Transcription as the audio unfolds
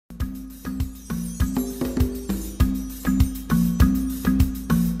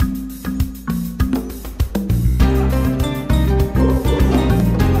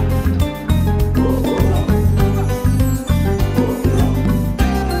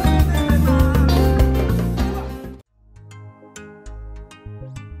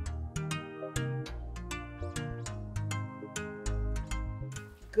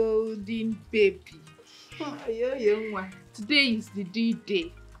baby. Today is the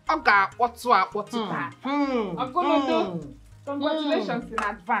D-Day. Okay, what's that? I'm gonna do. Congratulations in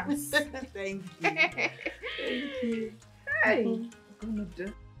advance. Thank you. Thank you. Hey, I'm gonna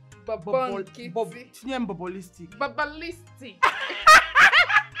do. Babalistic.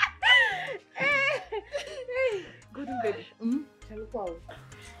 Golden baby.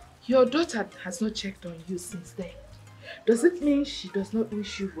 Your daughter has not checked on you since then. Does it mean she does not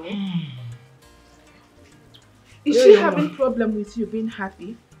wish you well? Is she having problem with you being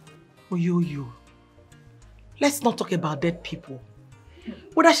happy? Oyoyo. Let's not talk about dead people.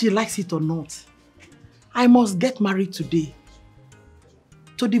 Whether she likes it or not, I must get married today.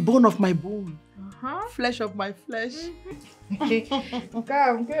 To the bone of my bone. Flesh of my flesh.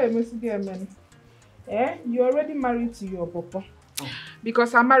 You're already married to your papa.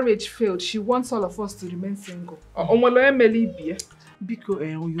 Because her marriage failed, she wants all of us to remain single. Biko,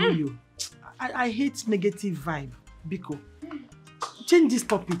 Oyoyo. I hate negative vibe. Biko. Change this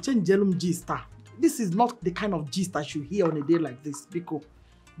topic, change Jelum gist. This is not the kind of gist I should hear on a day like this. Biko.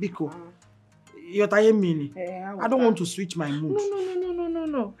 You're tired me. I don't want to switch my mood.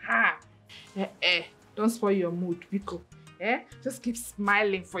 No. Don't spoil your mood, Biko. Just keep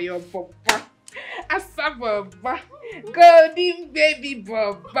smiling for your papa. Asa baba. Golden baby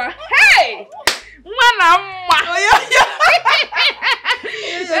baba. Hey!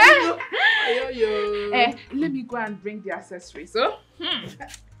 Let me go and bring the accessories, oh?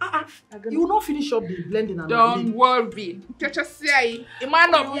 You will not finish up the blending and don't worry. Don't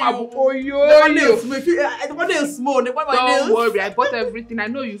worry, I bought everything. I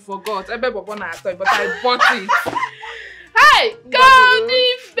know you forgot. But I bought it. Hey, golden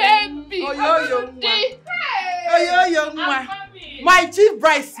baby. My chief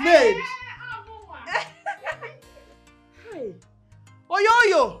bridesmaid. Hey.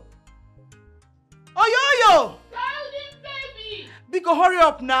 Oyoyo. Golden baby. Biko, hurry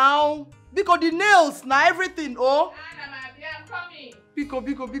up now. Biko, the nails, now everything, oh. I'm coming. Biko.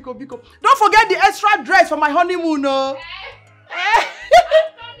 Don't forget the extra dress for my honeymoon, oh. I'm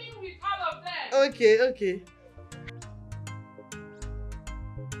coming with all of them. Okay.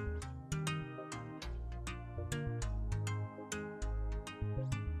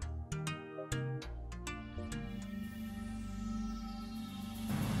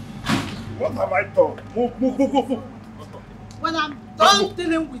 What have I done? Move. When I'm done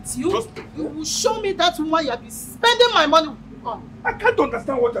dealing with you, you will show me that woman you have been spending my money on. I can't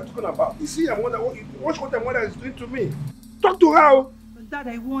understand what you're talking about. You see, watch what your mother is doing to me. Talk to her. Dad,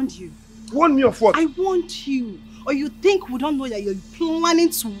 I warned you. Warn me of what? I warned you. Or you think we don't know that you're planning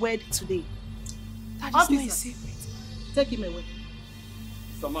to wed today? That is not a secret. Take him away.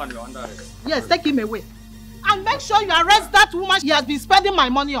 Someone, you're under arrest. Yes, take him away. And make sure you arrest that woman he has been spending my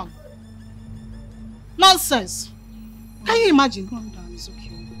money on. Nonsense. Can you imagine? Calm down, it's okay.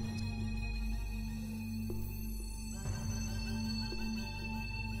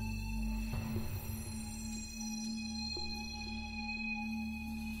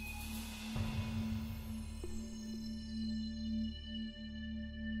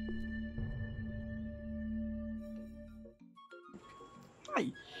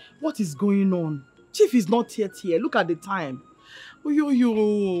 Hi, what is going on? Chief is not yet here. Look at the time.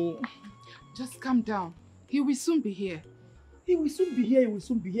 Oyoyo. Just calm down. He will soon be here. He will soon be here.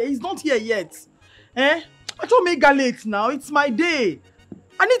 He's not here yet. I don't make her late now. It's my day.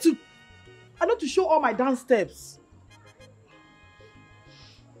 I need to show all my dance steps.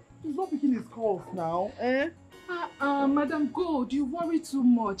 He's not picking his calls now. Madam Gold, you worry too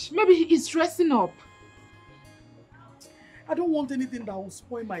much. Maybe he's dressing up. I don't want anything that will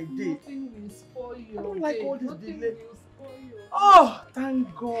spoil my day. Nothing will spoil you. I don't like all this Nothing delay. will spoil you. Oh,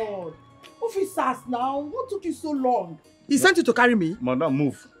 thank God. Officers now, what took you so long? He sent you to carry me? Madam,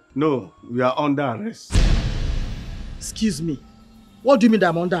 move. No, we are under arrest. Excuse me. What do you mean that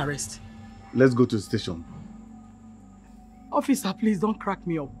I'm under arrest? Let's go to the station. Officer, please don't crack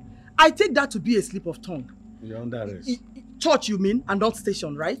me up. I take that to be a slip of tongue. You're under arrest. Church you mean, and not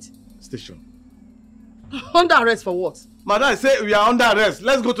station, right? Station. Under arrest for what? Madam, I say we are under arrest.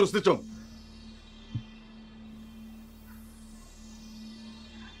 Let's go to the station.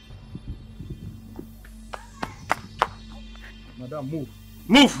 Madam, move.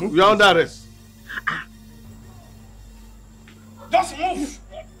 Move! We are under arrest. Just move!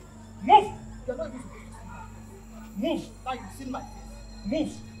 Move! Move! Now you've seen my face.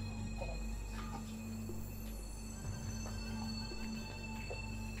 Move!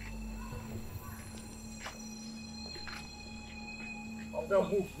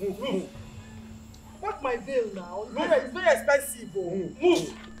 Madam, move. Pack my veil now. It's very expensive.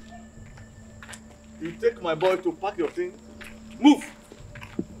 Move! You take my boy to pack your thing. Move!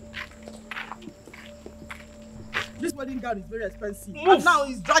 This wedding gown is very expensive. Move. And now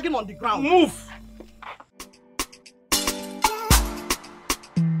he's dragging on the ground. Move!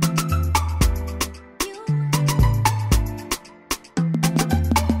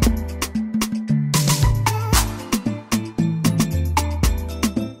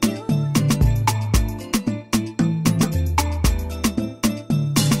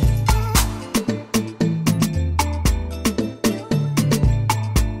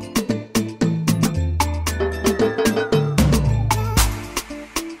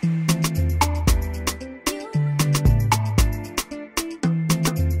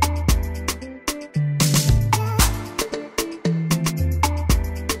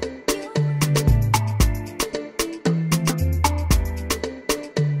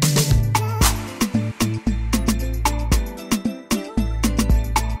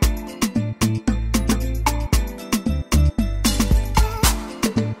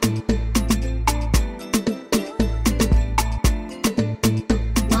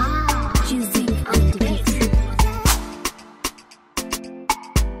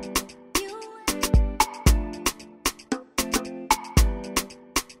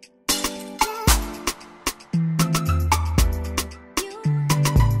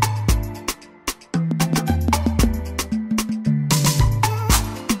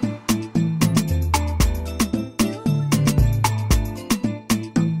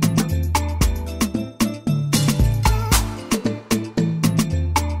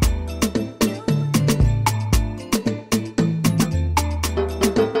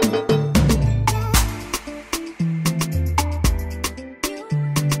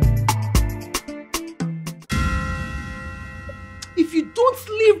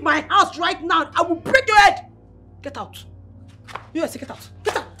 My house right now, I will break your head. Get out. You say get out.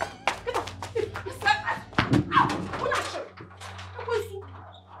 Get out. Get out.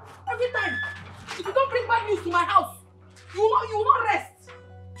 Every time, if you don't bring bad news to my house, you will not rest.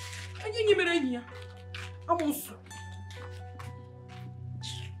 I'm also.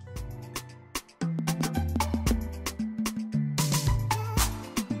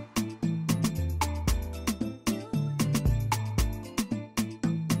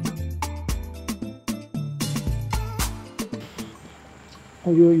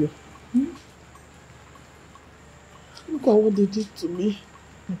 Oyoyo. Look at what they did to me.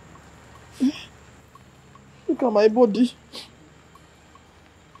 Look at my body.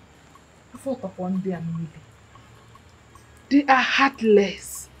 I thought upon them maybe. They are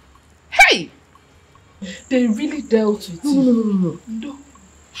heartless. Hey! They really dealt with you. No.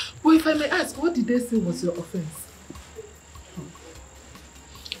 But if I may ask, what did they say was your offense?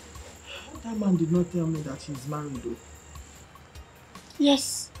 That man did not tell me that he's married though.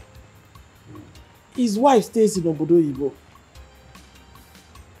 Yes. His wife stays in Obodo Ibo.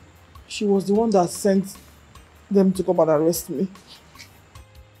 She was the one that sent them to come and arrest me.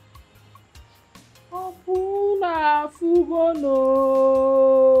 Opuna Fugono.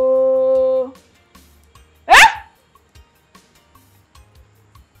 Eh?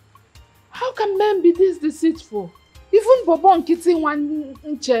 How can men be this deceitful? Even Bobo and Kitty one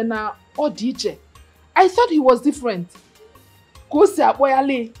na Odiche. I thought he was different.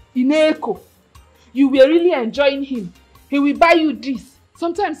 Etiko. You were really enjoying him. He will buy you this.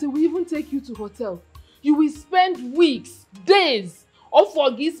 Sometimes he will even take you to hotel. You will spend weeks, days, or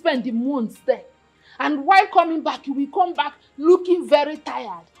forget spend the months there. And while coming back, you will come back looking very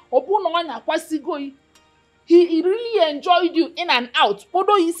tired. He really enjoyed you in and out.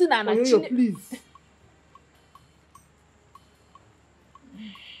 Oyoyo, please.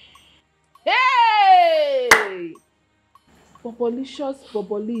 Hey! Popolicious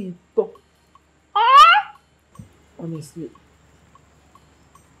Popolito. Ah! Honestly,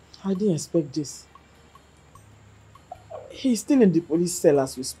 I didn't expect this. He's still in the police cell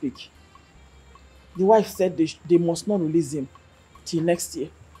as we speak. The wife said they must not release him till next year.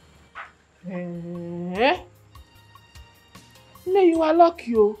 Eh? No, you are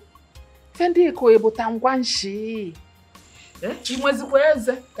lucky. Fendi eko ebo tangwanshi.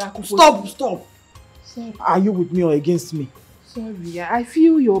 Stop! Sorry. Are you with me or against me? Sorry, I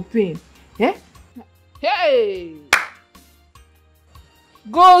feel your pain. Eh? Hey!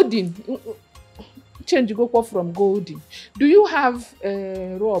 Golden. Change go from golden. Do you have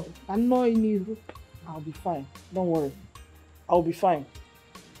a robe? I'm not in it. I'll be fine. Don't worry. I'll be fine.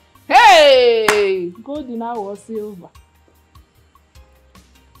 Hey! Golden or silver.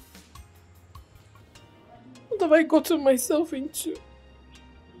 What have I gotten myself into?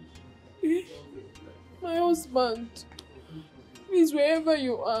 My husband, please, wherever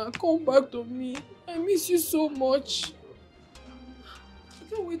you are, come back to me. I miss you so much.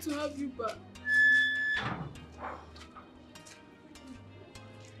 I can't wait to have you back.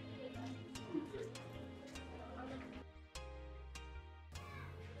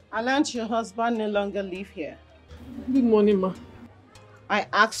 I learned your husband no longer live here. Good morning, ma. I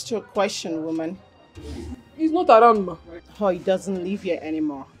asked you a question, woman. He's not around, ma. Oh, he doesn't live here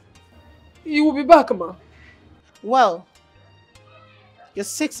anymore. He will be back, ma. Well, your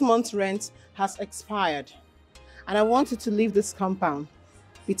 6-month rent has expired, and I want you to leave this compound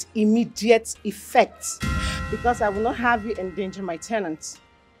with immediate effect because I will not have you endanger my tenants.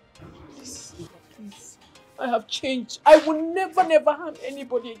 Please. I have changed. I will never harm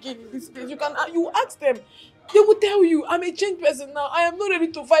anybody again in this place. You ask them. They will tell you, I'm a changed person now. I am not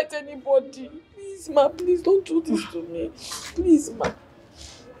ready to fight anybody. Please, ma, please don't do this to me. Please, ma.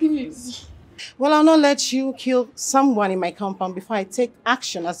 Please. Well, I'll not let you kill someone in my compound before I take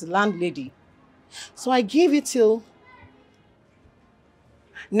action as the landlady. So I give you till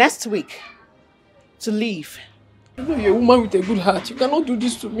next week to leave. I know you're a woman with a good heart. You cannot do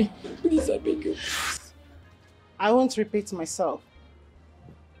this to me. Please, I beg you. I won't repeat myself.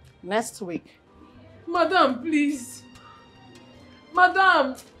 Next week. Madam, please.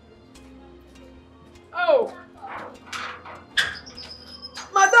 Madam. Oh.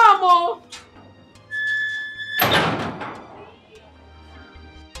 Madam, oh.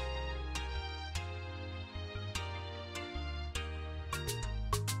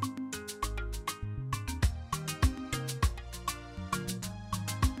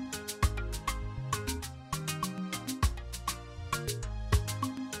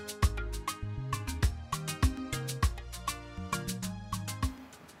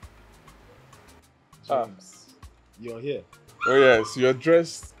 James, you're here. Oh yes, you're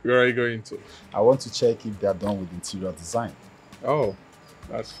dressed. Where are you going to? I want to check if they are done with interior design. Oh,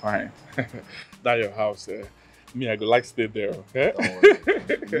 that's fine. That's your house. Me, I go like stay there. Okay? Don't worry.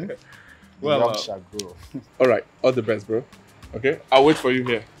 The Well, young shall grow. all right. All the best, bro. Okay, I'll wait for you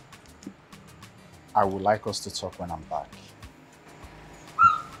here. I would like us to talk when I'm back.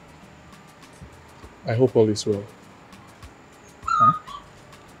 I hope all is well.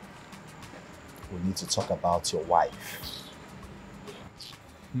 We need to talk about your wife.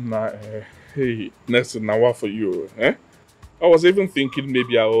 Hey, next now for you, eh? I was even thinking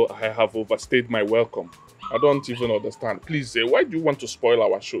maybe I have overstayed my welcome. I don't even understand. Please, why do you want to spoil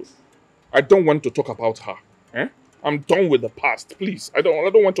our show? I don't want to talk about her. Eh? I'm done with the past, please. I don't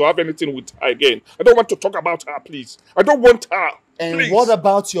want to have anything with her again. I don't want to talk about her, please. I don't want her. And please. what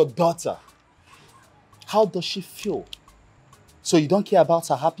about your daughter? How does she feel? So you don't care about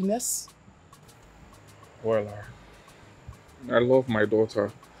her happiness? Well, I love my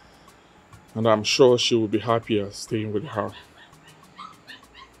daughter, and I'm sure she will be happier staying with her.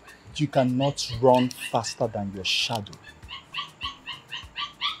 You cannot run faster than your shadow.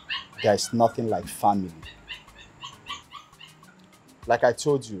 There is nothing like family. Like I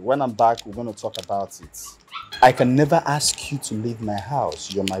told you, when I'm back, we're going to talk about it. I can never ask you to leave my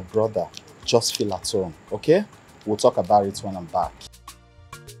house. You're my brother. Just feel at home, okay? We'll talk about it when I'm back.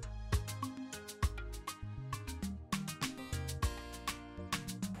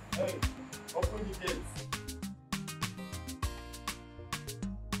 Hey, open the gates.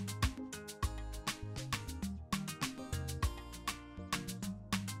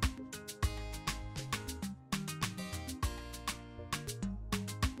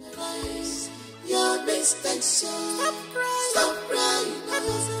 Your mistakes, stop crying, stop crying.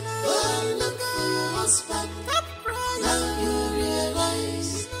 Well, look for your husband, stop crying. Now you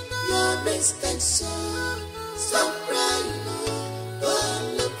realize your mistakes, stop crying. Well,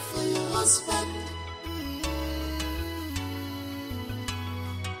 look for your husband.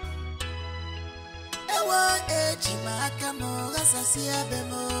 Ewa eji makamo gasasia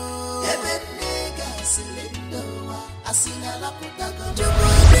bemo. Ebe nega silindo wa asina la putago. Jubo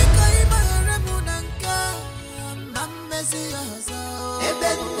biko imara munanka mamezi yozo.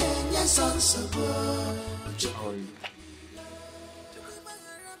 Ebe nenya sonsobo.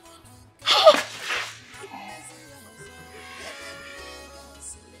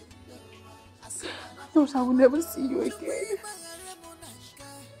 I thought I would never see you again.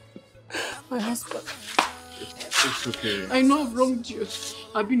 My husband. It's okay. I know I've wronged you.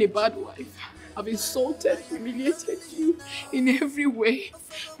 I've been a bad wife. I've insulted, humiliated you in every way.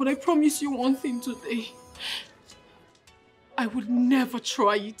 But I promise you one thing today. I would never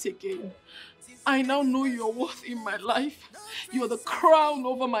try it again. I now know your worth in my life. You're the crown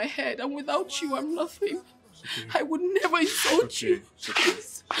over my head, and without you, I'm nothing. Okay. I would never insult Okay. you. It's okay.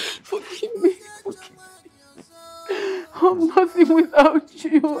 Please, forgive me. Forgive me. I'm nothing without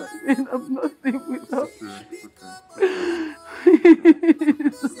you. I mean, I'm nothing without you.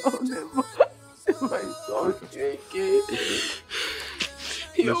 I'll never my son again.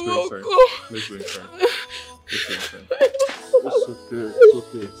 You're welcome. Let's go inside. It's okay.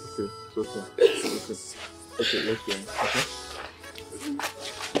 It's okay. Okay, let's go in. Okay?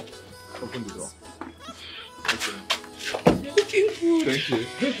 Open the door. Okay. You're looking good. Thank you.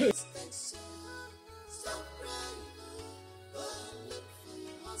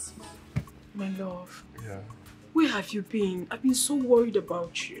 My love. Yeah. Where have you been? I've been so worried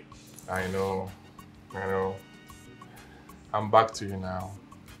about you. I know. I'm back to you now.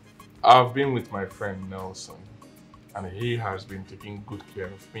 I've been with my friend Nelson, and he has been taking good care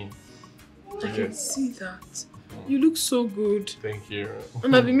of me. I can see that. You look so good. Thank you.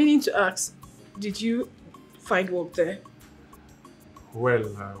 And I've been meaning to ask, did you find work there?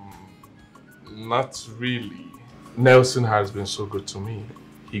 Well, not really. Nelson has been so good to me.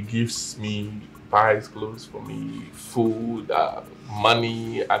 He gives me, buys clothes for me, food,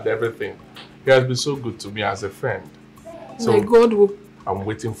 money, and everything. He has been so good to me as a friend. So my God will... I'm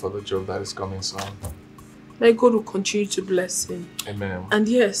waiting for the job that is coming soon. My God will continue to bless him. Amen. And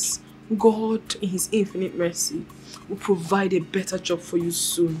yes, God, in His infinite mercy, will provide a better job for you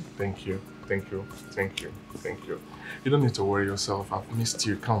soon. Thank you. You don't need to worry yourself. I've missed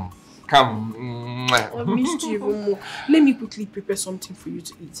you. Come. I've missed you even more. Let me quickly prepare something for you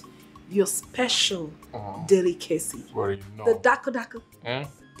to eat. Your special delicacy. What do you know? The daka. Eh?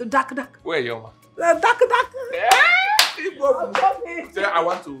 The daka. Where are you? The daka. I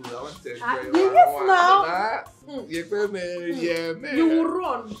want to enjoy You will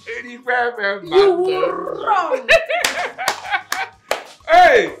run. You will run.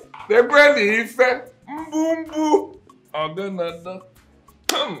 Hey, the brandy ife. Mbumbu. Oganada.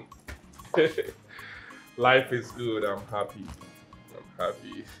 Life is good. I'm happy.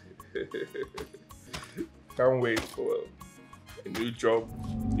 Can't wait for a new job,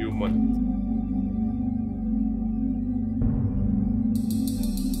 new money.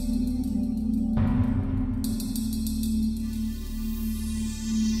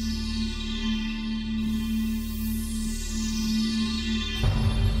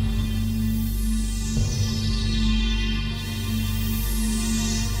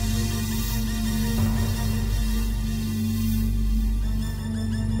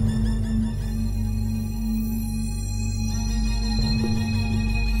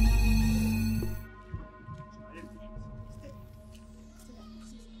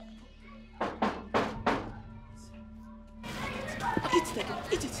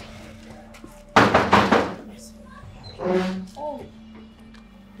 Eat it. Oh.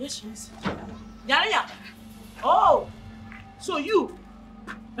 Yes, she is. Yaya. Oh. So you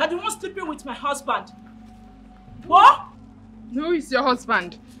are the one sleeping with my husband. What? No, it's your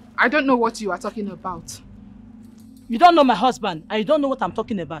husband. I don't know what you are talking about. You don't know my husband and you don't know what I'm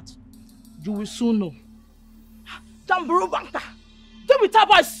talking about. You will soon know. Jamburu Banka. Give me that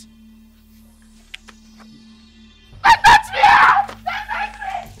voice. That's me out!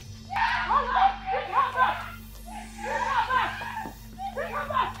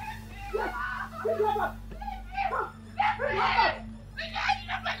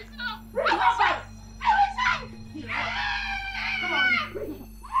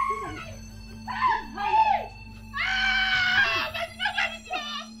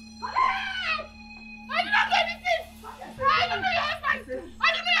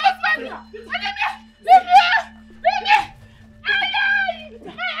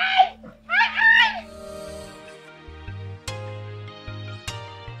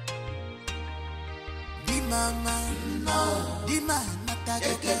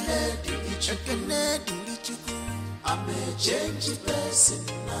 I'm a changed person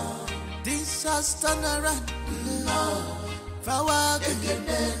now. This has turned around now. I'm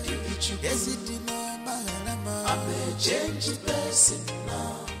a changed person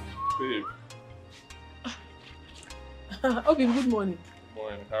now. Babe. Okay, good morning.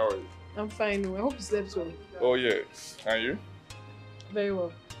 Morning, how are you? I'm fine. I hope you slept well. Oh yes, are you? Very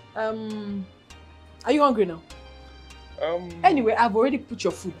well. Are you hungry now? Anyway, I've already put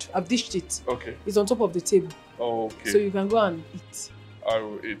your food. I've dished it. Okay. It's on top of the table. Oh, okay. So you can go and eat. I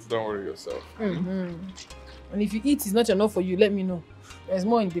will eat. Don't worry yourself. And if you eat it's not enough for you, let me know. There's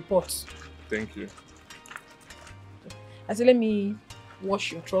more in the pot. Thank you. I said, let me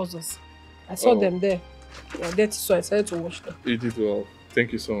wash your trousers. I saw them there. They are dirty, so I decided to wash them. You did well.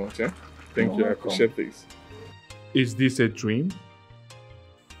 Thank you so much. Eh? Thank you. You're I welcome. appreciate this. Is this a dream?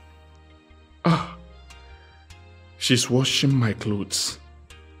 Ah. She's washing my clothes.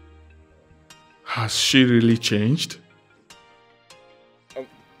 Has she really changed?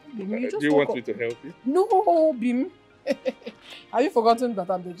 Bim, you just Do you woke want me up. to help you? No, Bim. Have you forgotten that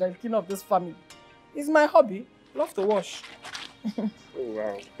I'm the dry cleaner of this family? It's my hobby. Love to wash. Oh,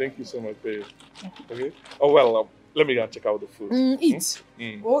 wow. Thank you so much, babe. Okay. Oh, well, let me go and check out the food. Eat.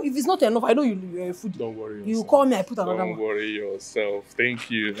 Mm. Oh, if it's not enough, I know you're a foodie. Don't worry yourself. You call me, I put another Don't one. worry yourself.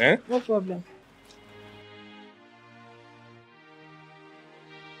 Thank you. Eh? No problem.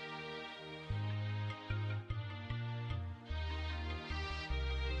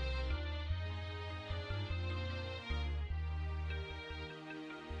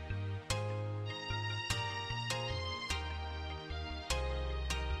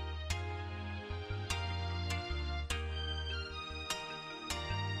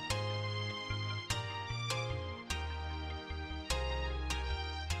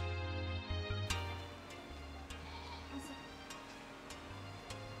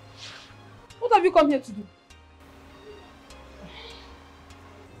 What have you come here to do?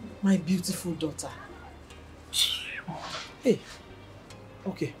 My beautiful daughter. Hey.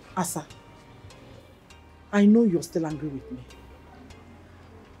 Okay, Asa. I know you're still angry with me.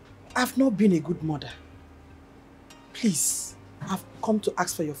 I've not been a good mother. Please, I've come to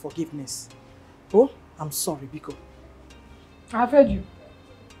ask for your forgiveness. Oh, I'm sorry, Biko. I've heard you.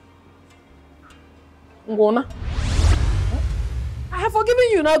 Ngona. I have forgiven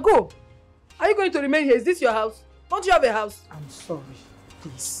you, now go. Are you going to remain here? Is this your house? Don't you have a house? I'm sorry,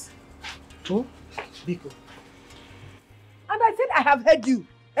 please. Oh, Biko. And I said I have heard you.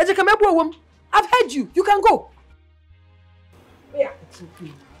 I've heard you. You can go. Yeah. It's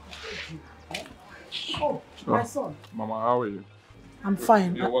okay. Oh, my son. Mama, how are you? I'm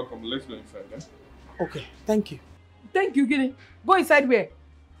fine. You're welcome. Let's go inside, eh? Okay, thank you. Thank you, Gini. Go inside where?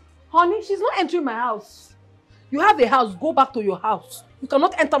 Honey, she's not entering my house. You have a house. Go back to your house. You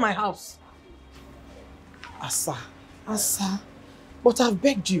cannot enter my house. Asa. But I've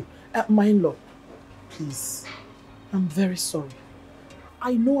begged you, my in-law. Please, I'm very sorry.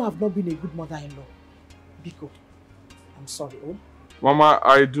 I know I've not been a good mother-in-law. Biko, I'm sorry, oh? Mama,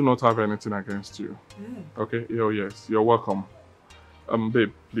 I do not have anything against you. Okay? Oh, yes. You're welcome.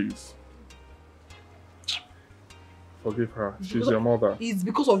 Babe, please. Forgive her. She's your mother. It's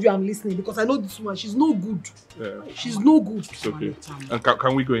because of you I'm listening. Because I know this woman. She's no good. Yeah. She's no good. It's okay. And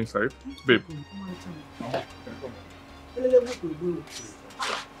can we go inside? Babe.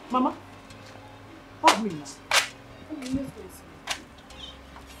 Mama, hug me now.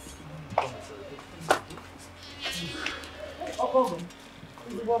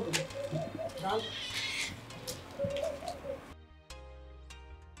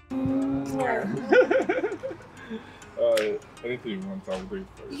 Anything you want, I will do it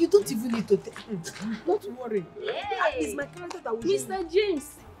for you. You don't even need to don't worry. It's my character that will Mr.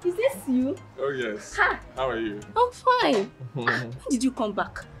 James, is this you? Oh, yes. Ha! How are you? I'm fine. When did you come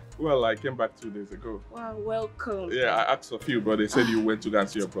back? Well, I came back 2 days ago. Wow, welcome. Yeah, I asked of you, but they said you went to go and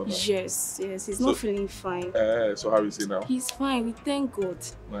see your brother. Yes, he's not feeling fine. So how is he now? He's fine, we thank God.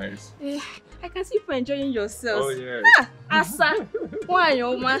 Nice. I can see you enjoying yourselves. Oh, yeah. Asa, why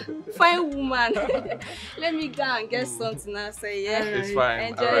your man? Fine woman. Let me go and get something and say, yeah. It's fine.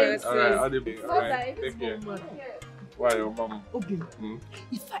 Enjoy yourself. Alright. Take care. Why your mom? Obin,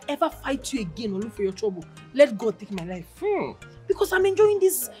 if I ever fight you again or look for your trouble, let God take my life. Because I'm enjoying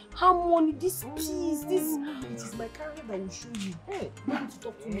this harmony, this peace, this. It is my character that will show you. Don't need to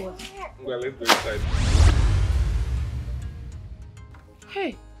talk too much. Well, let's go inside.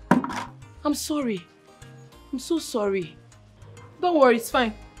 Hey, I'm sorry. I'm so sorry. Don't worry, it's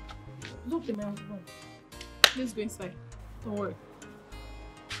fine. Don't play my husband. Let's go inside. Don't worry.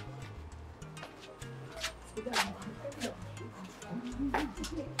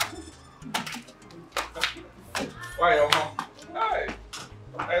 Why your mom? Hi.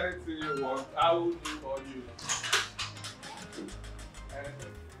 Anything you want, I will do for you.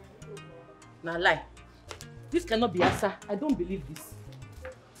 Now lie. This cannot be Asa. I don't believe this.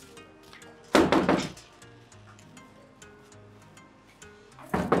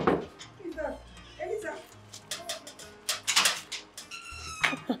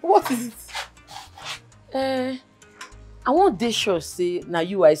 What is it? I want dey sure say now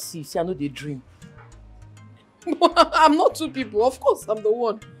you I see I know they dream. I'm not two people. Of course, I'm the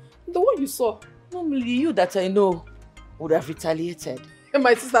one. The one you saw. Normally you that I know would have retaliated. And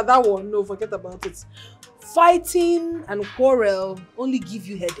my sister, that one, no, forget about it. Fighting and quarrel only give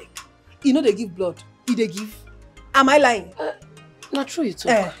you headache. You know they give blood. They give. Am I lying? Not true you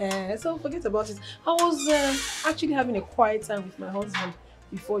talk. So forget about it. I was actually having a quiet time with my husband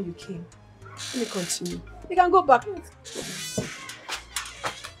before you came. Let me continue. You can go back.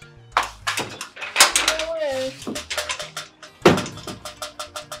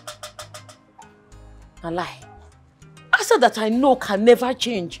 A lie. Asa that I know can never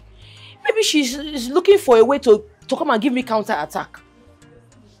change. Maybe she's looking for a way to come and give me counter attack.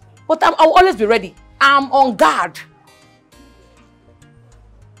 But I'll always be ready. I'm on guard.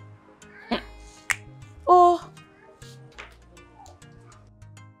 Oh.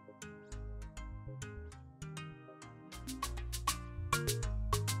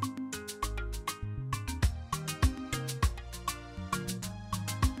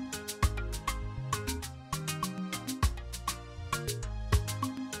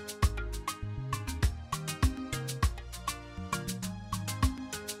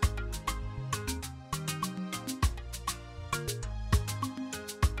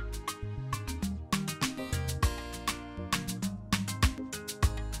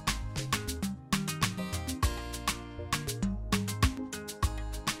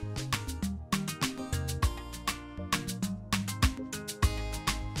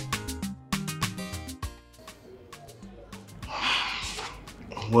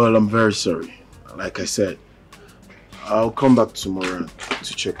 Well, I'm very sorry. Like I said, I'll come back tomorrow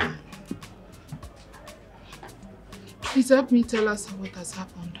to check on you. Please help me tell us what has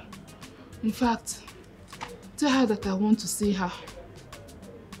happened. In fact, tell her that I want to see her.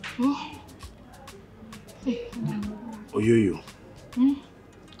 Oh. Hey. Oyoyo,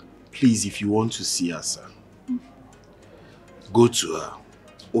 please, if you want to see her, sir, go to her.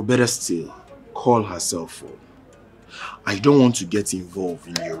 Or better still, call her cell phone. I don't want to get involved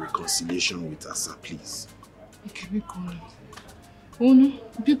in your reconciliation with her, sir, please. Okay, Biko. Oh no,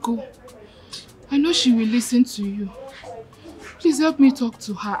 Biko. I know she will listen to you. Please help me talk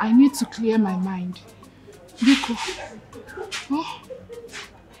to her. I need to clear my mind. Biko. Oh.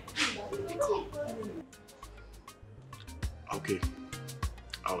 Biko. Okay.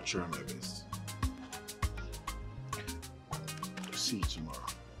 I'll try my best. See you tomorrow.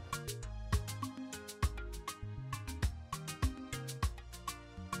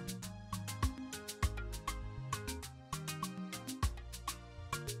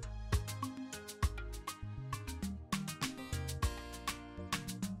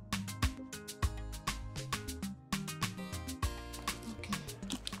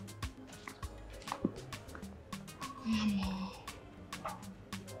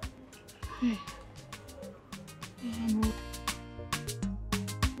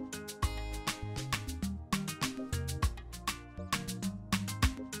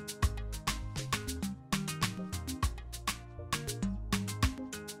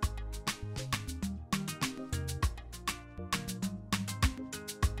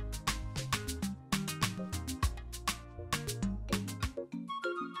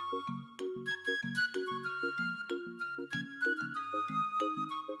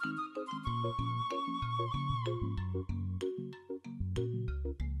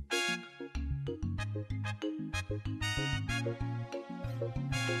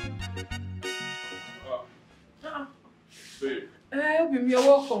 You're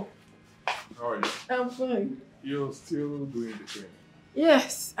welcome. How are you? I'm fine. You're still doing the thing?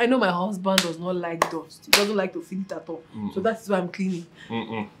 Yes. I know my husband does not like dust. He doesn't like to feel it at all. So that's why I'm cleaning.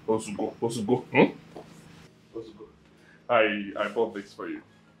 Let's go. Let's go. I bought this for you.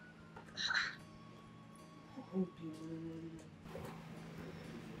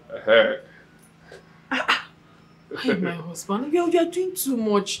 Hey, my husband, you're doing too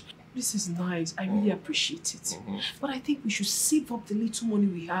much. This is nice. I really appreciate it. But I think we should save up the little money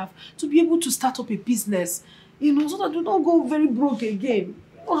we have to be able to start up a business. You know, so that we don't go very broke again.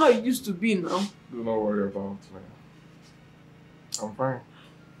 You know how it used to be now. Do not worry about me. I'm fine.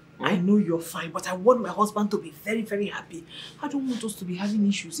 I know you're fine, but I want my husband to be very, very happy. I don't want us to be having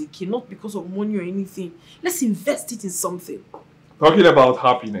issues again, not because of money or anything. Let's invest it in something. Talking about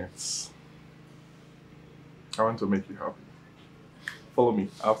happiness, I want to make you happy. Follow me.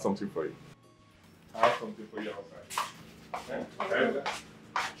 I have something for you. I have something for you outside. Okay?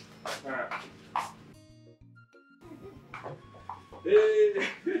 Hey.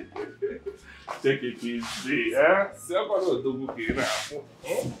 Take it easy, eh?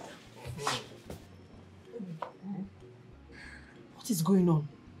 What is going on?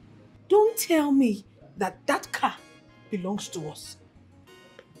 Don't tell me that car belongs to us.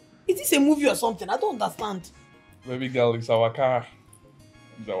 Is this a movie or something? I don't understand. Baby girl, it's our car.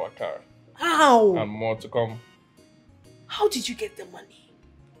 It's our car. How? And more to come. How did you get the money?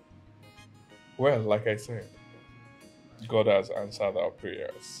 Well, like I said, God has answered our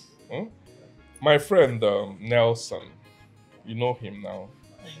prayers. My friend Nelson, you know him now.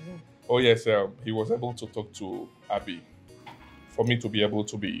 I know. Oh yes, he was able to talk to Abby for me to be able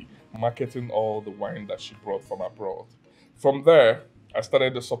to be marketing all the wine that she brought from abroad. From there, I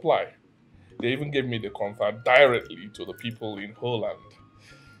started the supply. They even gave me the contact directly to the people in Holland.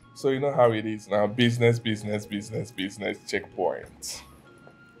 So you know how it is now. Business, checkpoint.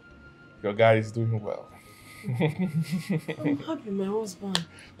 Your guy is doing well. I'm happy, my husband.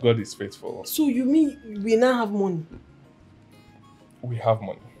 God is faithful. So you mean we now have money? We have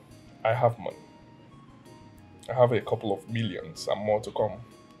money. I have money. I have a couple of millions and more to come.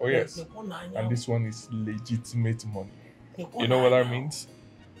 Oh yes. And this one is legitimate money. You know what that means?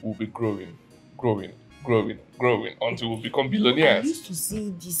 We'll be growing until we become billionaires. I used to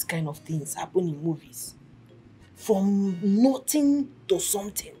see these kind of things happen in movies. From nothing to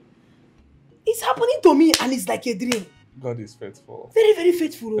something. It's happening to me and it's like a dream. God is faithful. Very, very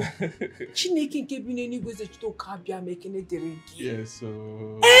faithful. Chineke kebine ni gweze chito kabia making it dream. Yes, so...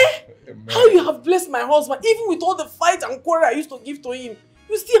 Amen. How you have blessed my husband, even with all the fight and quarrel I used to give to him.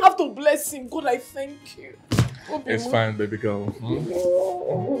 You still have to bless him. God, I thank you. It's fine, baby girl.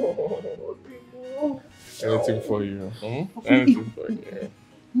 Anything for you. Anything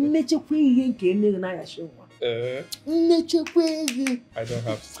for you. I don't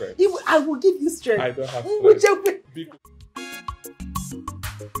have strength. I will give you strength. I don't have strength.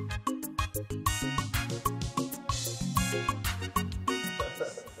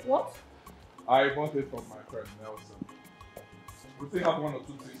 What? I bought it from my friend Nelson. We still have one or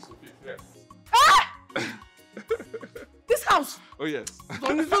two things to fix here. This house? Oh yes.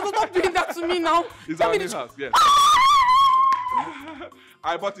 Don't stop doing that to me now. It's our new house, yes.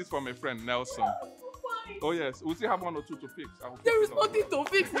 I bought it from a friend, Nelson. Oh yes, we still have one or two to fix. There is nothing to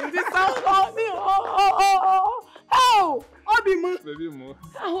fix in this house. Oh, Baby Mo.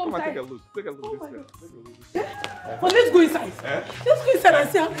 Come on, take a look. Take a look this way. Well, let's go inside. Let's go inside and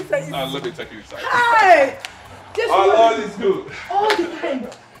see how inside is. Let me take you inside. Hey! All is good. All the time.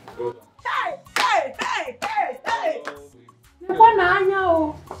 Hey!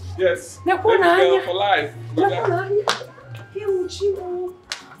 Yes. Baby girl for life.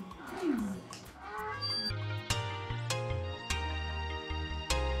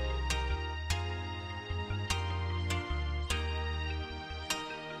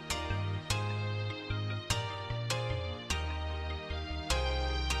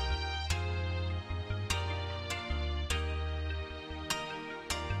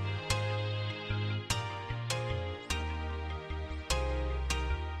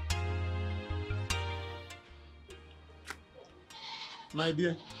 My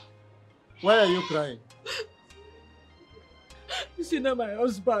dear, why are you crying? You see that my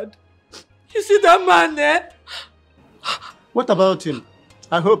husband? You see that man there? What about him?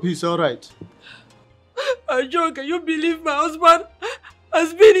 I hope he's all right. Joe, can you believe my husband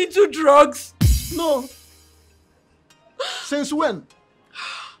has been into drugs? No. Since when?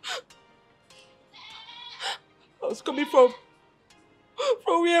 I was coming from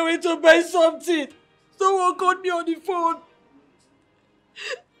where I went to buy something. Someone called me on the phone.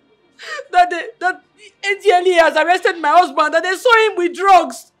 That NTLE has arrested my husband, that they saw him with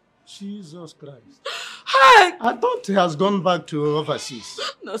drugs. Jesus Christ. Hi! I thought he has gone back to overseas.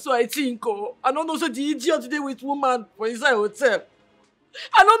 That's what I think. I don't know say the idiot today with woman for inside hotel.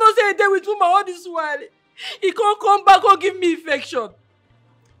 I don't know say he dey with woman all this while. He can't come back or give me infection.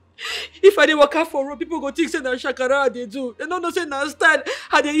 If I dey work out for road, people go think say na shakara they do. They don't know say na style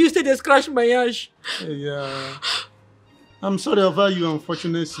how they used to they scratch my ash. Yeah. I'm sorry about your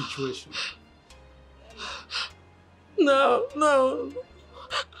unfortunate situation. No.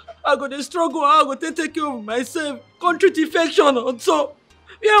 I go to struggle, I go to take care of myself. Country infection on top.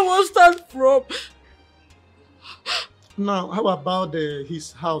 Where I won't start from. Now, how about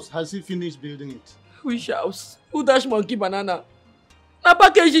his house? Has he finished building it? Which house? Who dash monkey banana? Na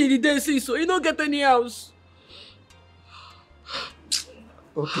package in the day see, so you don't get any house.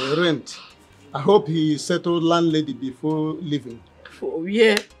 Okay, rent. I hope he settled landlady before leaving. For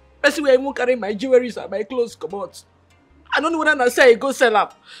yeah. Person where I won't carry my jewelry and my clothes come out. I don't know what I say, go sell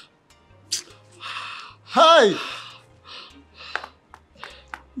up. Hi!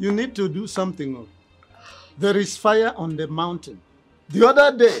 You need to do something. There is fire on the mountain. The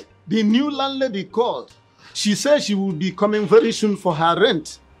other day, the new landlady called. She said she will be coming very soon for her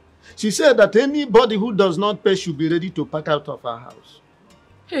rent. She said that anybody who does not pay should be ready to pack out of her house.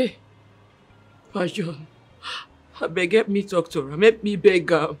 Hey, John, I beg me talk to her. Make me beg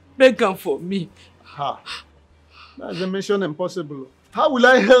her for me. Ha. That's a mission impossible. How will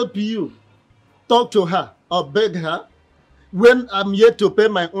I help you? Talk to her or beg her when I'm yet to pay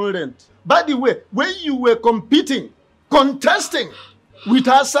my own rent. By the way, when you were contesting with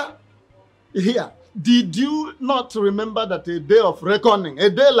Asa here, did you not remember that a day of reckoning, a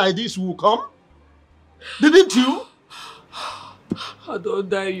day like this will come? Didn't you? I don't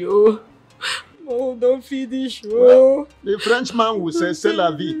die, yo. Oh, don't finish. Well, the Frenchman will say, c'est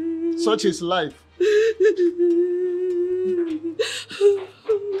la vie. Such is life.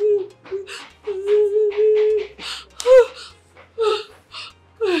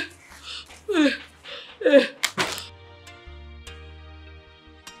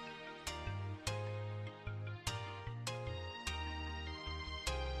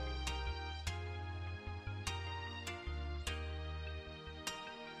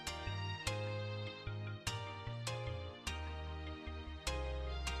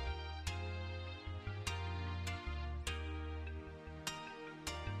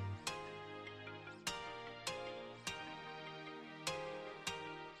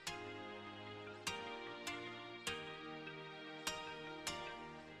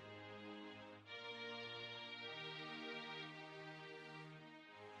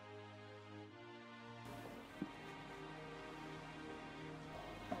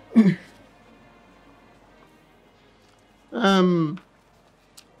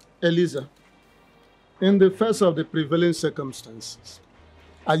 Eliza, in the face of the prevailing circumstances,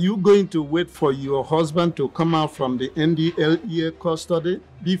 are you going to wait for your husband to come out from the NDLEA custody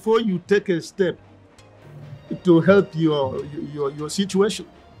before you take a step to help your situation?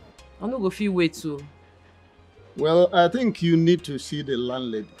 I'm not going to wait too. Well, I think you need to see the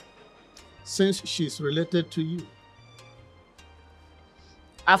landlady, since she's related to you.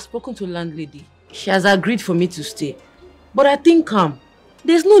 I've spoken to the landlady. She has agreed for me to stay. But I think,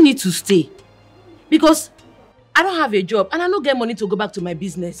 there's no need to stay. Because I don't have a job and I don't get money to go back to my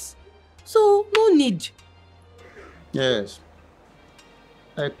business. So, no need. Yes.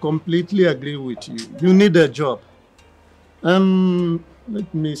 I completely agree with you. You need a job. Let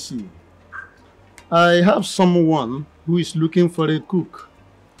me see. I have someone who is looking for a cook.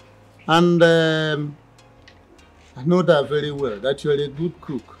 And I know that very well, that you're a good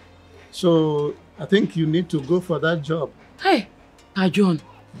cook. So I think you need to go for that job. Hey, John,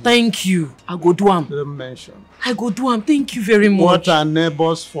 thank you. I go do am. Don't mention. I go do am. Thank you very much. What are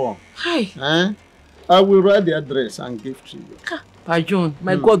neighbors for? Hi. I will write the address and give to you. John,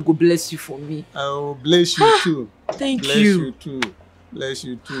 my God go bless you for me. I will bless you too. Thank bless you. You too. Bless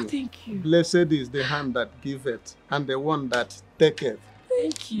you too. Thank you. Blessed is the hand that giveth and the one that taketh.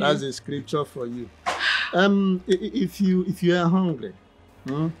 Thank you. That's the scripture for you. If you are hungry,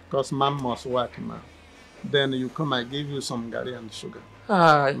 because man must work now, then you come, I give you some gari and sugar.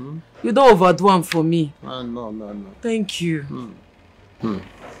 You don't overdo them for me. No. Thank you.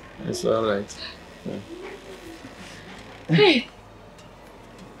 It's all right. Yeah. Hey.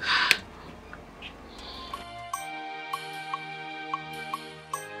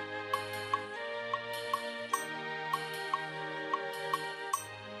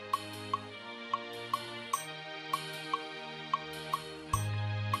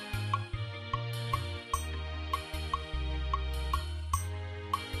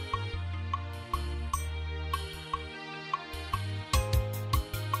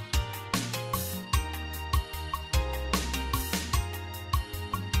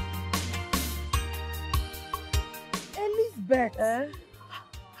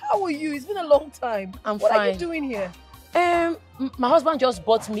 How are you? It's been a long time. What are you doing here? My husband just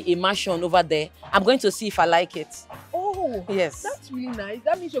bought me a mansion over there. I'm going to see if I like it. Oh, yes. That's really nice.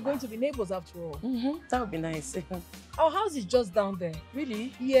 That means you're going to be neighbors after all. That would be nice. Our house is just down there.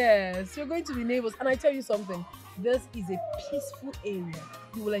 Really? Yes, you're going to be neighbors. And I tell you something, this is a peaceful area.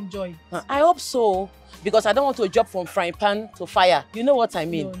 You will enjoy it. I hope so, because I don't want to jump from frying pan to fire. You know what I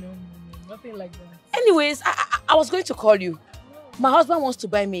mean? No. Nothing like that. Anyways, I was going to call you. My husband wants to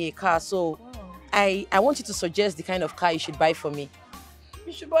buy me a car, so I want you to suggest the kind of car you should buy for me.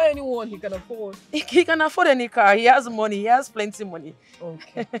 You should buy anyone he can afford. He can afford any car. He has money. He has plenty money.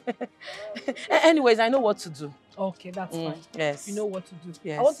 Okay. Anyways, I know what to do. Okay, that's fine. Yes. You know what to do.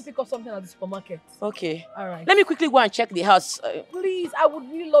 Yes. I want to pick up something at the supermarket. Okay. All right. Let me quickly go and check the house. Please, I would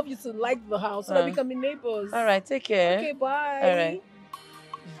really love you to like the house so that we can be neighbors. All right, take care. Okay, bye. All right.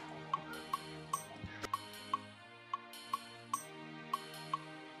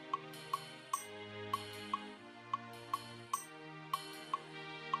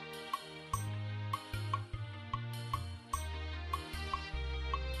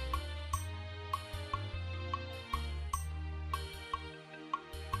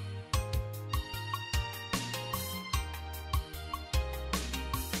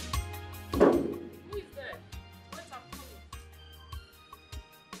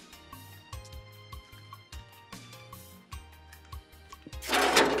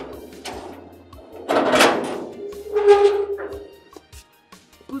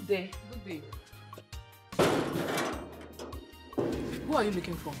 Good day. Who are you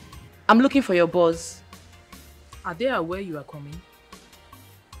looking for? I'm looking for your boss. Are they aware you are coming?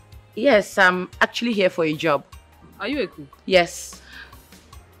 Yes, I'm actually here for a job. Are you a cook? Yes.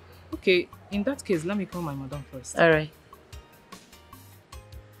 Okay, in that case, let me call my madam first. All right.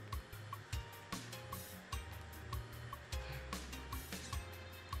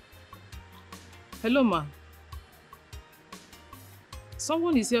 Hello, ma.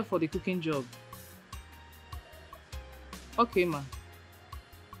 Someone is here for the cooking job. Okay, ma.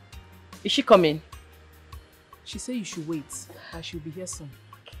 Is she coming? She said you should wait. I should be here soon.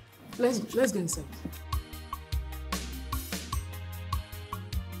 Let's go inside.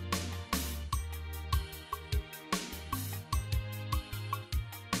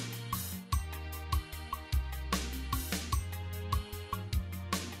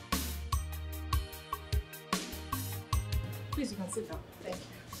 Please, you can sit down. Thank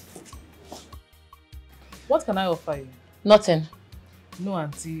you. What can I offer you? Nothing. No,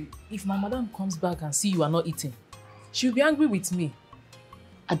 auntie. If my madam comes back and see you are not eating, she'll be angry with me.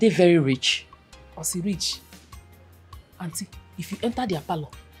 Are they very rich? Or she rich? Auntie, if you enter their parlor,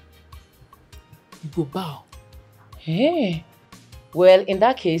 you go bow. Hey. Well, in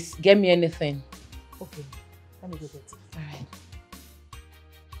that case, get me anything. Okay, let me go get it. All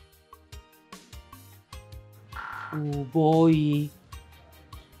right. Oh boy.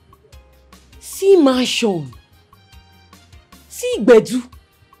 See mansion. See Gbedu.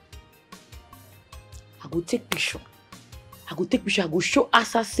 I go take picture. I go show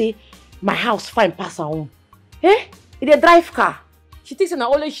Asa say my house fine pass her own. Eh? It a drive car. She thinks na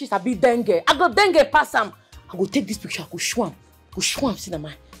only she's a bit dengue. I go dengue pass am. I go take this picture, I go show am. See na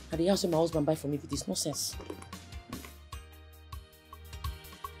my the house my husband buy for me with this nonsense.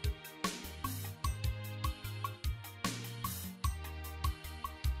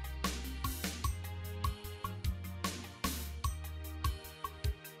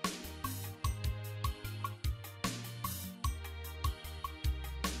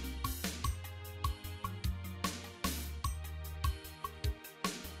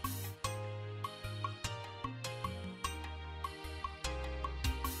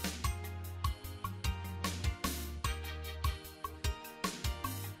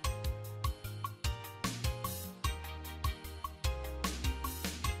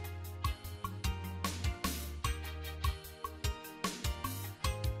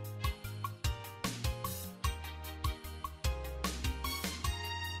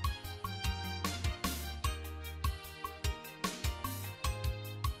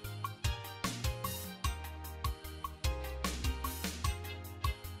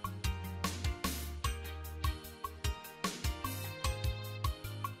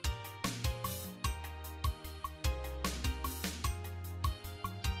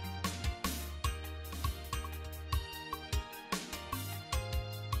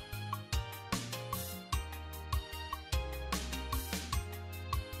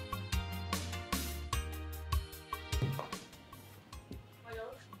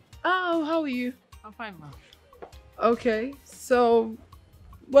 Oh, how are you? I'm fine, ma. Okay, so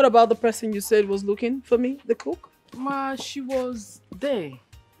what about the person you said was looking for me, the cook? Ma, she was there.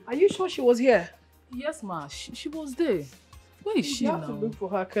 Are you sure she was here? Yes, ma. She was there. Where is she You now? have to look for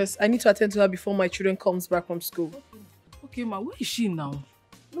her because I need to attend to her before my children comes back from school. Okay, ma. Where is she now?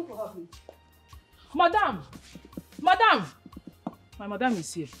 Look for her, please. Madam! Madam! My madam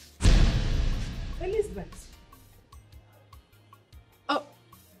is here. Elizabeth.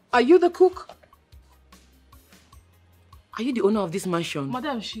 Are you the cook? Are you the owner of this mansion?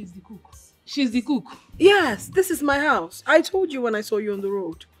 Madam, she's the cook. She's the cook. Yes, this is my house. I told you when I saw you on the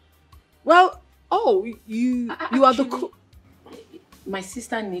road. Well, oh, you are the cook. My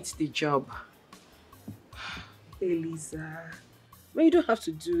sister needs the job. Eliza, well, you don't have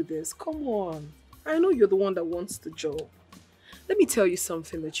to do this. Come on. I know you're the one that wants the job. Let me tell you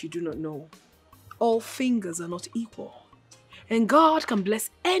something that you do not know. All fingers are not equal. And God can bless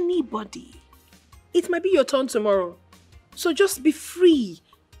anybody. It might be your turn tomorrow. So just be free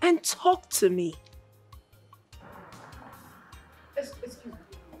and talk to me. Excuse me.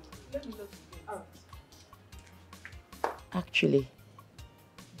 Let me just out. Actually,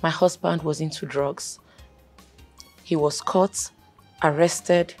 my husband was into drugs. He was caught,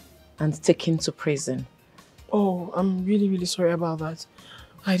 arrested, and taken to prison. Oh, I'm really, really sorry about that.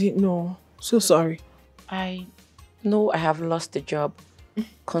 I didn't know. So sorry. I know I have lost the job,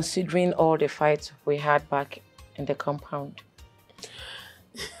 considering all the fights we had back in the compound.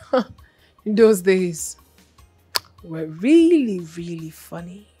 Those days were really, really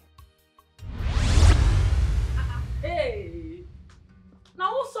funny. Hey! Now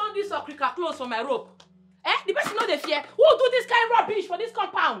who saw this okrika clothes for my rope? Eh? The person know they fear. Who do this kind of rubbish for this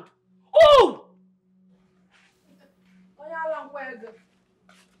compound? Oh!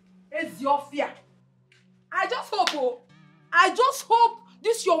 It's your fear. I just hope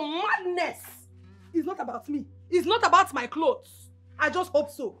this your madness is not about me. It's not about my clothes. I just hope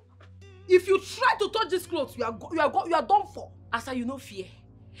so. If you try to touch these clothes, you are done for. Asa, you no fear.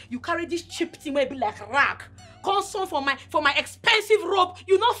 You carry this cheap thing where it be like rag. Console for my expensive robe.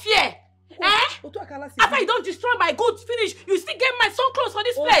 You no fear. After you don't destroy my goods, finish. You still get my son clothes for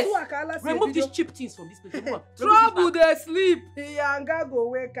this place. Remove these cheap things from this place. Trouble they sleep. Yanga go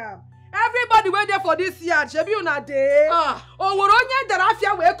wake up. Everybody wait there for this yard. Shebi una day. Oworonye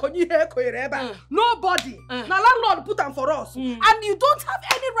derafia we konyi he koireba. Nobody. Na landlord put them for us. And you don't have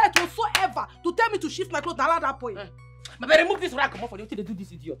any right whatsoever to tell me to shift my clothes na that point. But remove this rag come for you till they do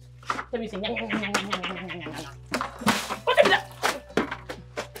this idiot. Tell me say what is that?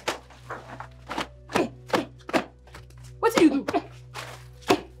 What do you do?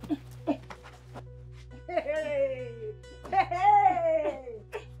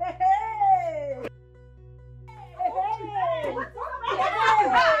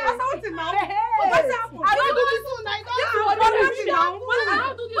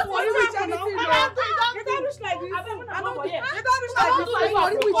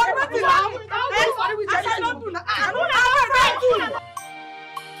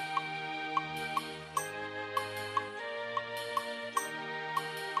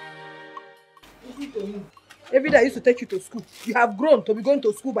 Every day I used to take you to school. You have grown to be going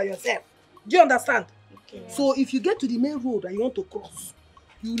to school by yourself. Do you understand? Okay. So if you get to the main road and you want to cross,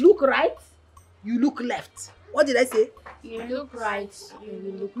 you look right, you look left. What did I say? You look right, you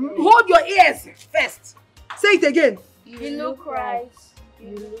look left. Hold your ears first. Say it again. You look right,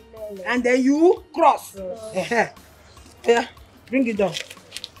 you look left. And then you cross. Yeah, bring it down.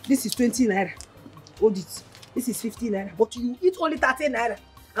 This is 20 naira. Hold it. This is 50 naira. But you eat only 30 naira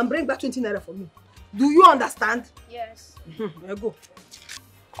and bring back 20 naira for me. Do you understand? Yes. There go.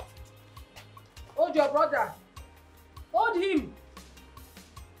 Hold your brother. Hold him.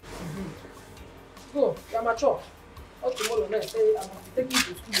 Go, you're mature. Or tomorrow night, say I'm taking you to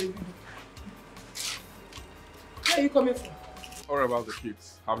school every day. Where are you coming from? What about the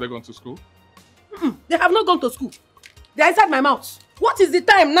kids? Have they gone to school? They have not gone to school. They are inside my mouth. What is the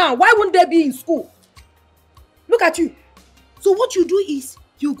time now? Why wouldn't they be in school? Look at you. So what you do is,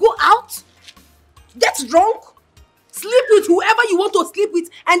 you go out, get drunk, sleep with whoever you want to sleep with,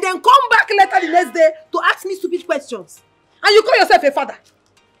 and then come back later the next day to ask me stupid questions. And you call yourself a father,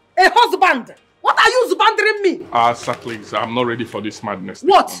 a husband. What are you husbanding me? Sir, please, I'm not ready for this madness.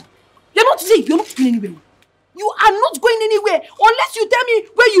 What? You're not going anywhere. You are not going anywhere unless you tell me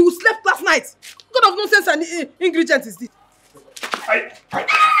where you slept last night. What kind of nonsense and ingredients is this? Are you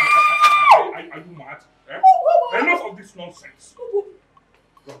mad? Eh? Enough of this nonsense.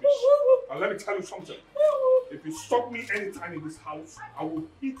 Rubbish. And let me tell you something. If you stop me anytime in this house, I will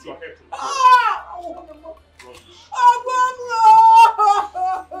hit your head.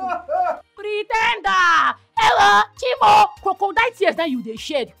 Pretender! Ella, Chimo, crocodile tears that you they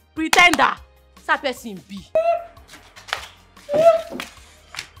shed. Pretender. That person be.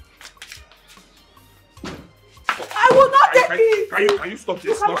 I will not take it. Can you stop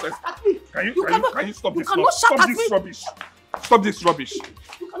this nonsense? Can you stop this cannot shout at me. Rubbish? Stop this rubbish.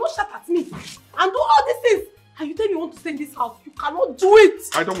 You cannot shout at me and do all these things. And you tell me you want to stay in this house. You cannot do it.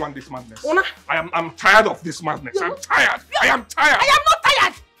 I don't want this madness. Ona? I'm tired of this madness. I'm tired. I am tired. I am not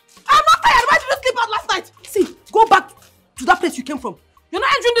tired. I'm not tired. Why did you sleep out last night? See, go back to that place you came from. You're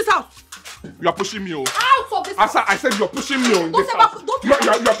not entering this house. You are pushing me. Out of this house. I said you're pushing me in this house.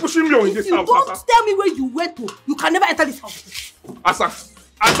 You're pushing me in this house. Don't tell me where you went to. You can never enter this house. Asa,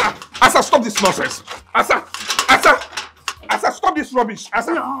 stop this nonsense. Asa, stop this rubbish.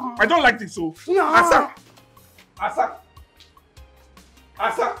 Asa, no. I don't like this. So, no. Asa.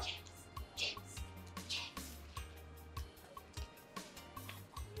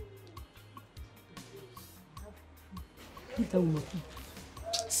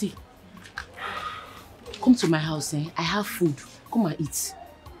 See, come to my house, eh? I have food. Come and eat.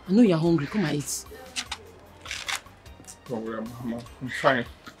 I know you're hungry. Come and eat. Don't worry, I'm fine.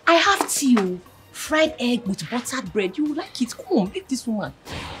 I have tea, fried egg with buttered bread. You will like it. Come on, leave this woman.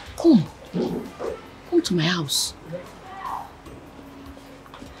 Come to my house.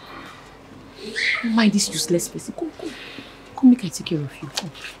 Don't mind this useless person. Come, make I take care of you.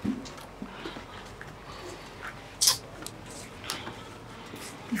 Come.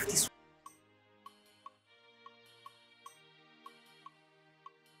 Leave this.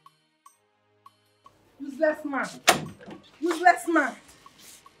 Useless man.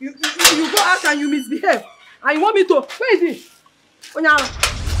 You go out and you misbehave. And you want me to... Where is he? Onyala.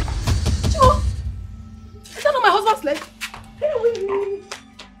 cross leg. Hey, wait.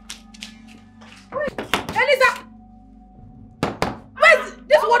 Eliza! Wait!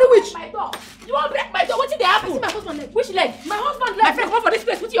 This worry witch! My door. You won't break my door. What did they happen? I see my husband leg. Which leg? My husband leg. My friend, come for this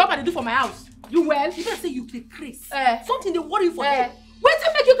place. What you want to do for my house? You well? You better say you play Chris. Something they worry you for. Wait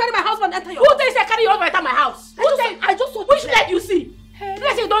till make you carry my husband enter your house. Who tell you say carry your husband enter my house? I just saw which leg you see?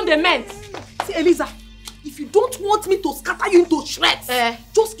 Let's say you don't dement. See, Eliza, if you don't want me to scatter you into shreds,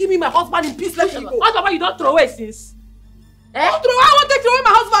 just give me my husband in peace. Let me go. Husband, you don't throw away since. Don't throw away. I won't take away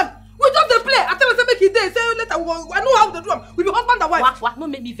my husband. We just dey play. I tell you say make it day. Say later I know how to do them. We be husband and wife. What? No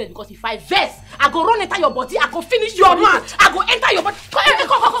make me vex because if I vex, I go run enter your body. I go finish your man. I go enter your body.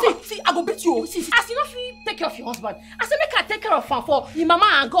 Come. See, I go beat you. See. As you not fit take care of your husband, I say make I take care of him for your mama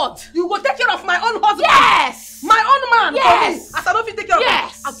and God. You go take care of my own husband. Yes. My own man. Yes. As I don't fit take care of him.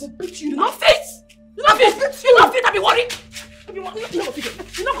 Yes. I go beat you. You not fit. You not fit. You not fit. I be worried. You not fit do anything.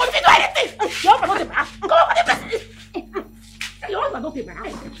 Your husband don't take my house. Come on, for the place. Your husband don't take my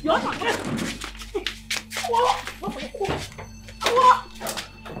house. Your husband.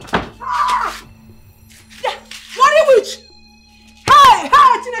 Worry witch! Hey,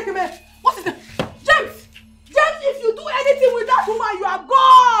 Chineke man! What is it? James! If you do anything with that woman, you are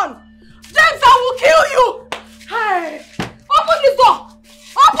gone! James, I will kill you! Hey! Open this door!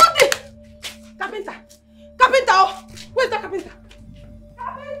 Open this! Carpenter! Where's the carpenter?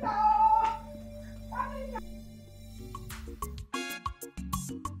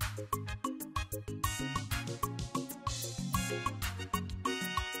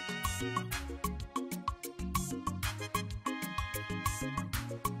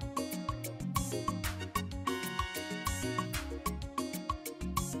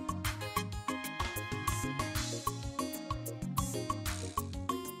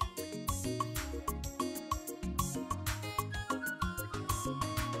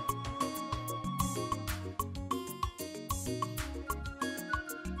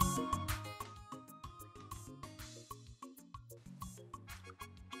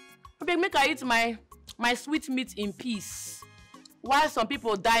 Make I eat my sweet meat in peace, while some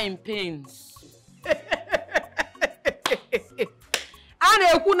people die in pains.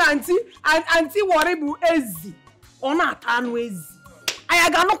 Ana-ekwu na auntie worry bu ezi. Ọ na-ata anụ ezi. I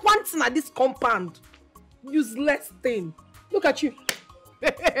ga-anọkwa ntị na this compound. Useless thing. Look at you.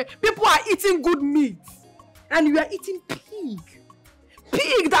 People are eating good meat, and you are eating pig.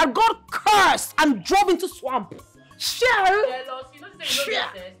 Pig that God cursed and drove into swamp. Jealousy, you know, this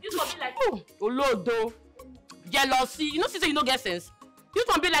one be like Olodo. Jealousy, you know, say you no get sense. This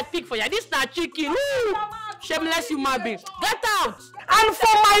one be like pig for you. This not chicken. Shameless human being. Get out! And for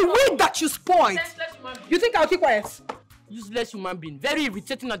my wig that you spoiled, you think I'll keep quiet? Useless human being. Very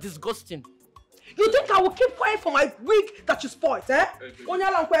irritating and disgusting. You think I will keep quiet for my wig that you spoiled, eh? You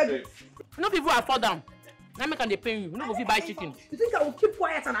know people are fall down. Now make they pay you. You know go buy chicken. You think I will keep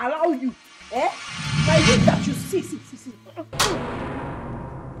quiet and allow you? Eh? My wig that you see.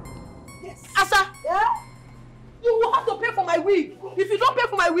 Yes. Asa! Yeah? You will have to pay for my wig. If you don't pay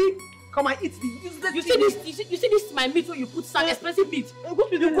for my wig, come and eat the useless. You see this my meat where you put some expensive meat. You go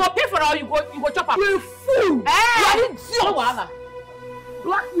pay for it or you go chop up. You're a fool. Hey! You are idiot.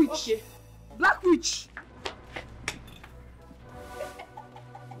 Black witch. Okay. Black witch.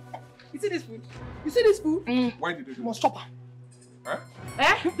 You see this food? Why did you do You must chop her. Huh?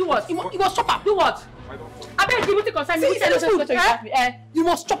 Do what? You must chop her. Do what? I beg you to concern me. You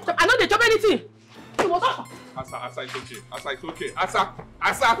must chop her. I know they chop anything. You must chop her. Asa, it's okay. It's okay. Asa.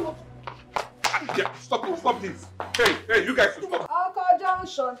 Yeah, stop this. Hey, you guys should stop. Ọkọ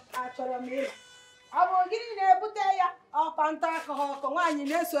Johnson, achọrọ m ịrụ. Ọ bụ gịnị na-ebute ya? Ọkpanta akọhọkọ nwaanyị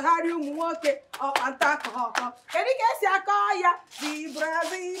na-esogharị ụmụ nwoke ọkpanta akọhọkọ. Kedu ka esi akọ ya? Zebra.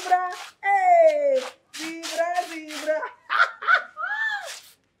 Hey, zebra.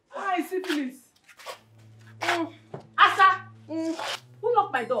 Why syphilis? Asa, who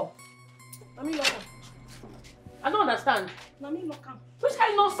locked my door? Let me lock her. I don't understand. Let me lock her. Which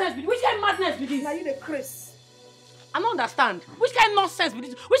kind of nonsense be this? Which kind of madness be this? Now you the Chris. I don't understand. Which kind of nonsense be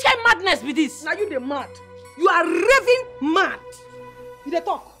this? Which kind of madness be this? Now you the mad. You are raving mad. You dey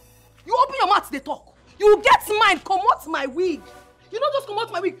talk. You open your mouth, they talk. You get mind, comot my wig. You don't just comot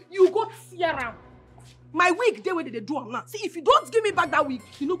my wig, you go tear am. My wig, they way they do am now. See, if you don't give me back that wig,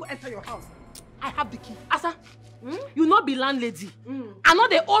 you no go enter your house. I have the key. Asa, you not be landlady. I know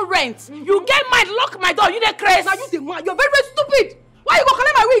they owe rent. You get mind, lock my door. You the crazy. Now you the man. You're very, very stupid. Why you go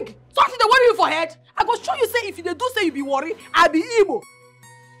collect my wig? Something they worry you for head. I go show you say if you do say you be worry, I be Igbo.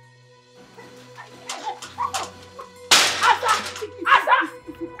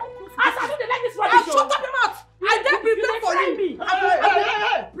 Asa, do they like this rubbish? Shut up your mouth. I didn't prepare for you.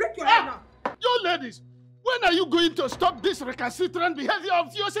 Hey. Break your head now. You ladies, When are you going to stop this recalcitrant behavior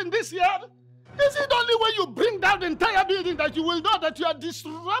of yours in this yard? Is it only when you bring down the entire building that you will know that you are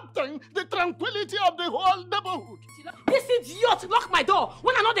disrupting the tranquility of the whole neighborhood? This idiot lock my door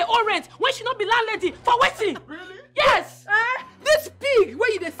when I know the own rent, when she not be landlady for waiting. Really? Yes. This pig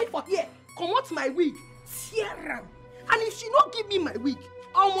where you dey sit for here, comot my wig, tear am. And if she not give me my wig,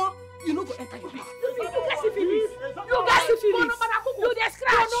 Omo, you no go enter your wig. You guys see Phyllis. You guys see Phyllis. You dey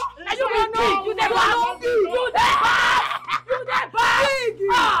scratch. And you dey pig. You dey bag. You dey bag. You dey bag.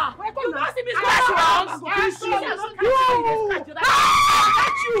 Ah, you don't see me scratch once. You dey scratch.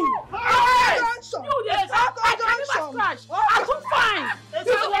 I can never scratch. I too fine. Is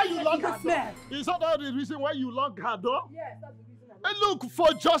that why you lock her door? Is that the reason why you lock her door? Yes, that's the reason. And look,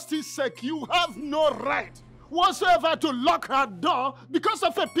 for justice sake, you have no right whatsoever to lock her door because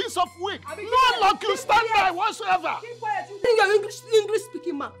of a piece of wig. No lock, you stand by whatsoever. Keep quiet. You think you're English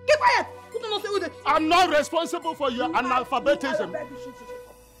speaking man? Keep quiet. I'm not responsible for your analphabetism.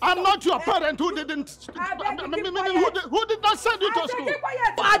 I'm not your parent who didn't. Who did not send you to school? Keep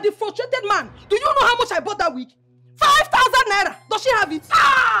quiet. You are the frustrated man. Do you know how much I bought that wig? 5,000 naira. Does she have it?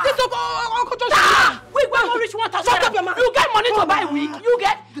 This Uncle Joshua. Wig won't reach 1,000. Shut up, your man. You get money to buy wig. You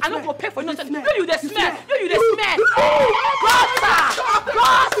get. I don't go pay for nothing. You the smell. You the smell.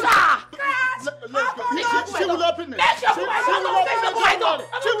 Gossa. She will open it. Let's go my door. Let's go my door.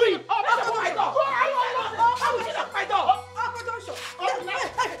 She will open my door. How will she lock my door? Uncle Joshua.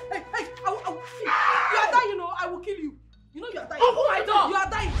 Hey. You are dying, you know. I will kill you. You know you are dying. Open my door. You are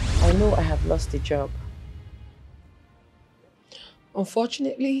dying. I know I have lost the job.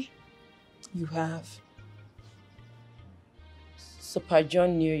 Unfortunately, you have. Super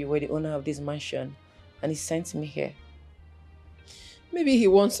John knew you were the owner of this mansion and he sent me here. Maybe he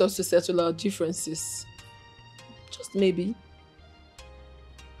wants us to settle our differences. Just maybe.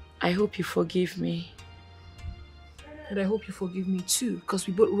 I hope you forgive me. And I hope you forgive me too, because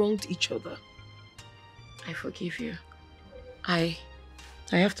we both wronged each other. I forgive you. I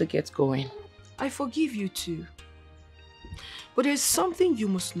have to get going. I forgive you too. But there's something you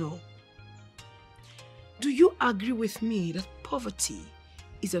must know. Do you agree with me that poverty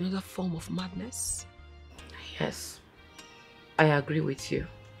is another form of madness? Yes, I agree with you.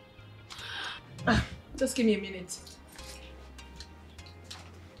 Just give me a minute.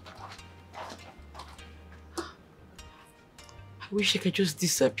 I wish I could just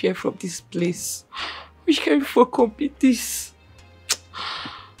disappear from this place. I wish I could forget this.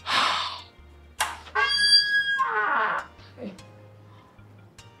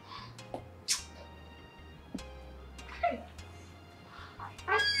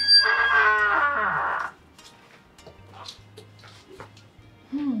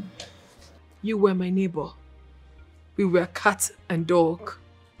 You were my neighbor. We were cat and dog,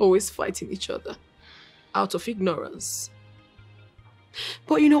 always fighting each other, out of ignorance.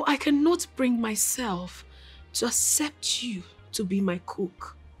 But you know, I cannot bring myself to accept you to be my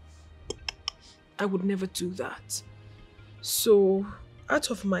cook. I would never do that. So,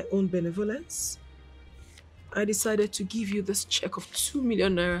 out of my own benevolence, I decided to give you this check of 2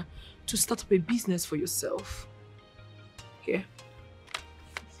 million naira to start up a business for yourself. Here.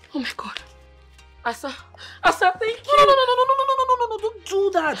 Oh my God. Asa, thank you. No, don't do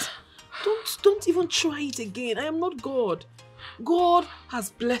that. Don't even try it again. I am not God. God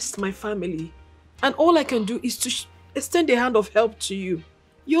has blessed my family. And all I can do is to extend a hand of help to you.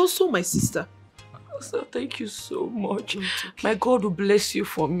 You're also my sister. Asa, thank you so much. Okay. My God will bless you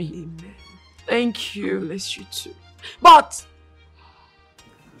for me. Amen. Thank you. God bless you too. But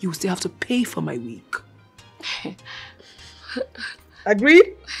you will still have to pay for my wig.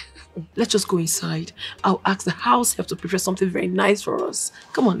 Agreed? Let's just go inside. I'll ask the house help to prepare something very nice for us.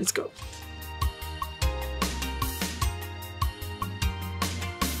 Come on, let's go.